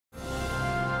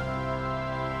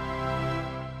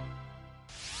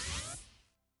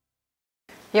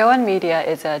Yeowon Media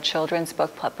is a children's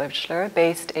book publisher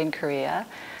based in Korea.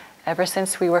 Ever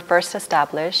since we were first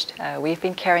established, we've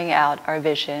been carrying out our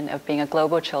vision of being a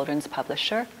global children's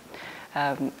publisher.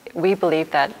 We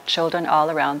believe that children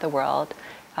all around the world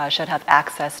should have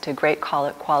access to great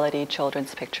quality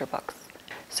children's picture books.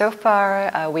 So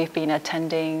far, we've been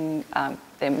attending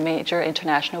the major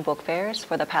international book fairs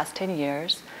for the past 10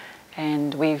 years,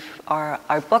 and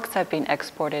our books have been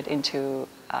exported into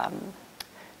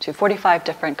to 45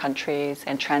 different countries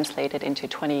and translated into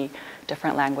 20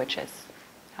 different languages,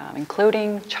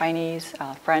 including Chinese,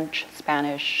 French,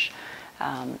 Spanish,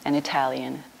 and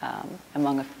Italian,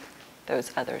 among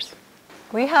those others.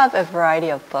 We have a variety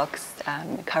of books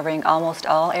covering almost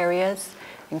all areas,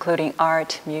 including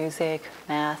art, music,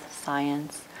 math,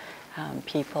 science,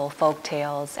 people, folk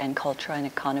tales, and culture and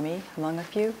economy, among a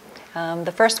few.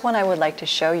 The first one I would like to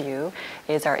show you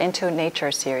is our Into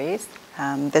Nature series.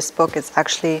 This book is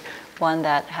actually one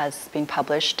that has been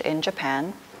published in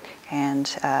Japan, and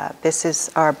this is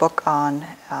our book on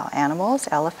animals,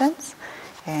 elephants,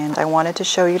 and I wanted to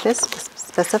show you this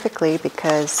specifically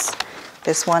because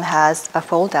this one has a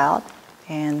fold out,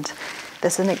 and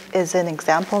this is an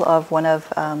example of one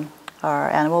of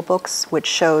our animal books which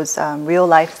shows real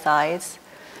life size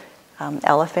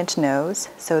elephant nose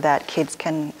so that kids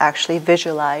can actually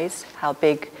visualize how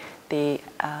big the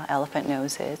elephant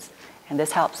nose is. And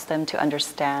this helps them to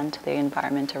understand the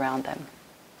environment around them.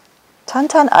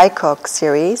 Tantan Aikok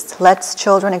series lets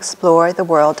children explore the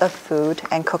world of food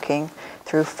and cooking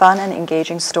through fun and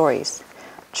engaging stories.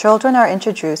 Children are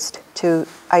introduced to the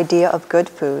idea of good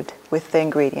food with the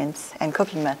ingredients and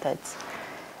cooking methods,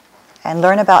 and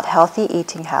learn about healthy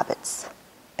eating habits.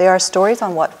 There are stories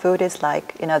on what food is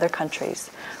like in other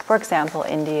countries, for example,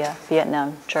 India,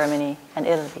 Vietnam, Germany, and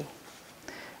Italy.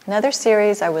 Another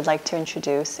series I would like to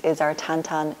introduce is our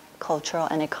Tantan Cultural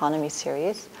and Economy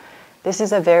series. This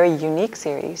is a very unique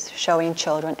series showing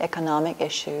children economic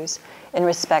issues in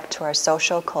respect to our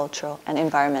social, cultural, and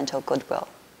environmental goodwill.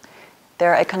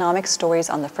 There are economic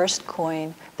stories on the first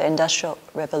coin, the Industrial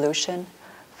Revolution,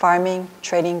 farming,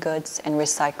 trading goods, and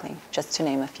recycling, just to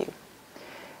name a few.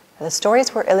 The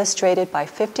stories were illustrated by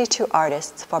 52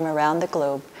 artists from around the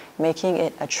globe, making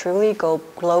it a truly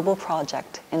global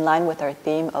project in line with our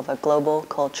theme of a global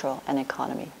cultural and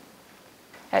economy.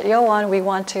 At Yeowon, we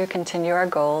want to continue our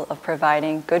goal of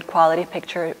providing good quality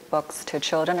picture books to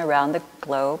children around the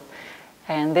globe.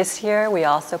 And this year, we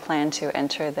also plan to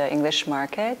enter the English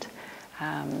market,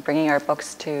 bringing our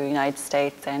books to the United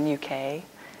States and UK.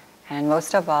 And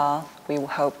most of all, we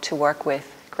hope to work with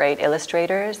great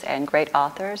illustrators and great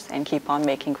authors and keep on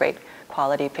making great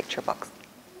quality picture books.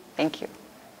 Thank you.